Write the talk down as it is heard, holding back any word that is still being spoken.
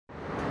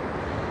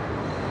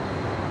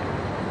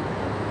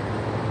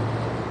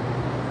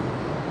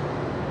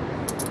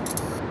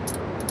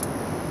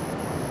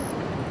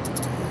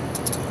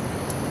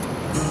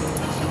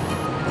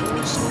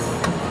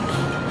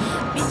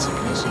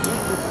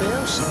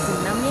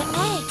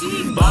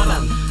Team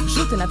Banan.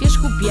 Żółty na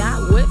wierzchu,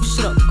 biały w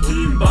środku.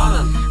 Team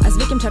Banan. A z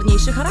wiekiem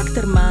czarniejszy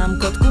charakter mam,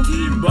 kotku.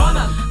 Team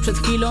Banan. Przed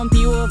chwilą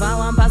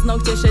piłowałam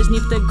paznokcie 6 dni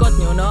w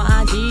tygodniu. No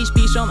a dziś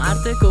piszą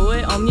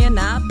artykuły o mnie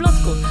na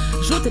plotku.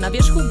 Żółty na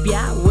wierzchu,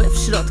 biały w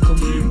środku.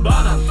 Team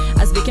Banan.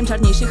 A z wiekiem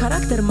czarniejszy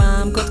charakter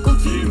mam, kotku.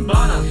 Team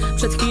Banan.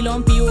 Przed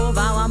chwilą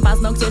piłowałam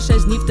paznokcie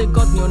 6 dni w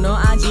tygodniu. No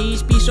a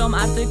dziś piszą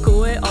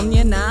artykuły o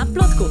mnie na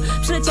plotku.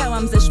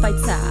 Przyleciałam ze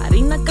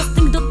Szwajcarii na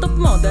casting do top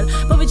model.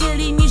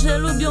 Powiedzieli mi, że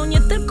lubią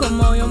nie tylko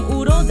moją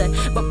urodę,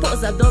 bo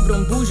poza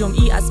dobrą buzią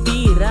i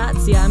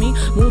aspiracjami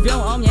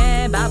mówią o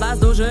mnie baba z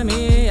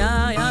dużymi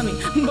jajami.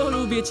 Bo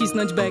lubię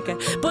cisnąć bekę,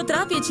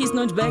 potrafię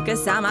cisnąć bekę,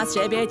 sama z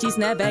siebie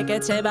cisnę bekę.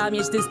 Trzeba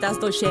mieć dystans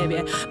do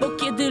siebie, bo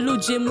kiedy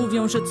ludzie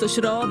mówią, że coś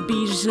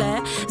robisz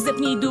źle,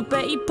 zepnij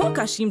dupę i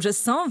pokaż im, że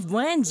są w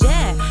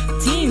błędzie.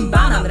 Team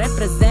Banan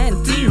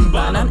reprezent, Team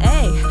Banan,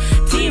 ej.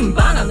 Team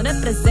Banan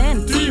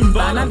reprezent, Team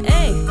Banan,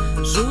 ej.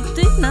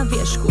 Żółty na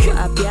wierzchu,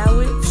 a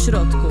biały w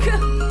środku.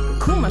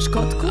 Kumasz,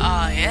 kotku?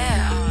 Oh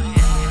yeah.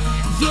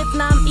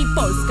 Wietnam i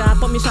Polska,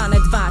 pomieszane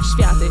dwa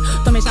światy.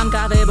 To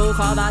mieszanka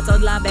wybuchowa, co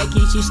dla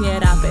beki ciśnie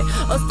rapy.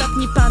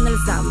 Ostatni panel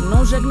za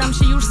mną, żegnam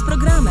się już z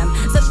programem.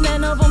 Zacznę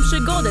nową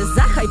przygodę,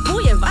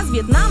 zahajpuję was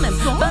Wietnamem.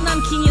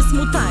 Bananki nie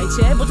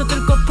smutajcie, bo to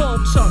tylko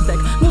początek.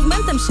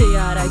 Movementem się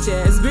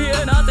jarajcie,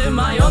 zbiję na tym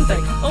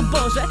majątek. O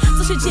Boże,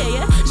 co się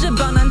dzieje, że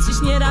banan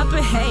ciśnie rapy?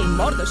 Hej,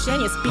 mordo, się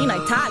nie spinaj,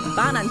 tak,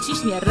 banan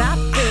ciśnie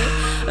rapy.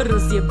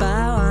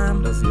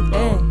 Rozjebałam,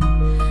 ej.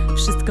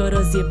 Wszystko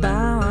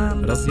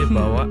rozjebałam.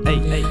 Rozjebała,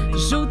 ej, ej.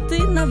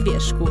 Żółty na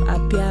wierzchu, a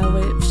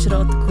biały w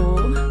środku.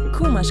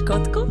 Kumasz,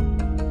 kotku?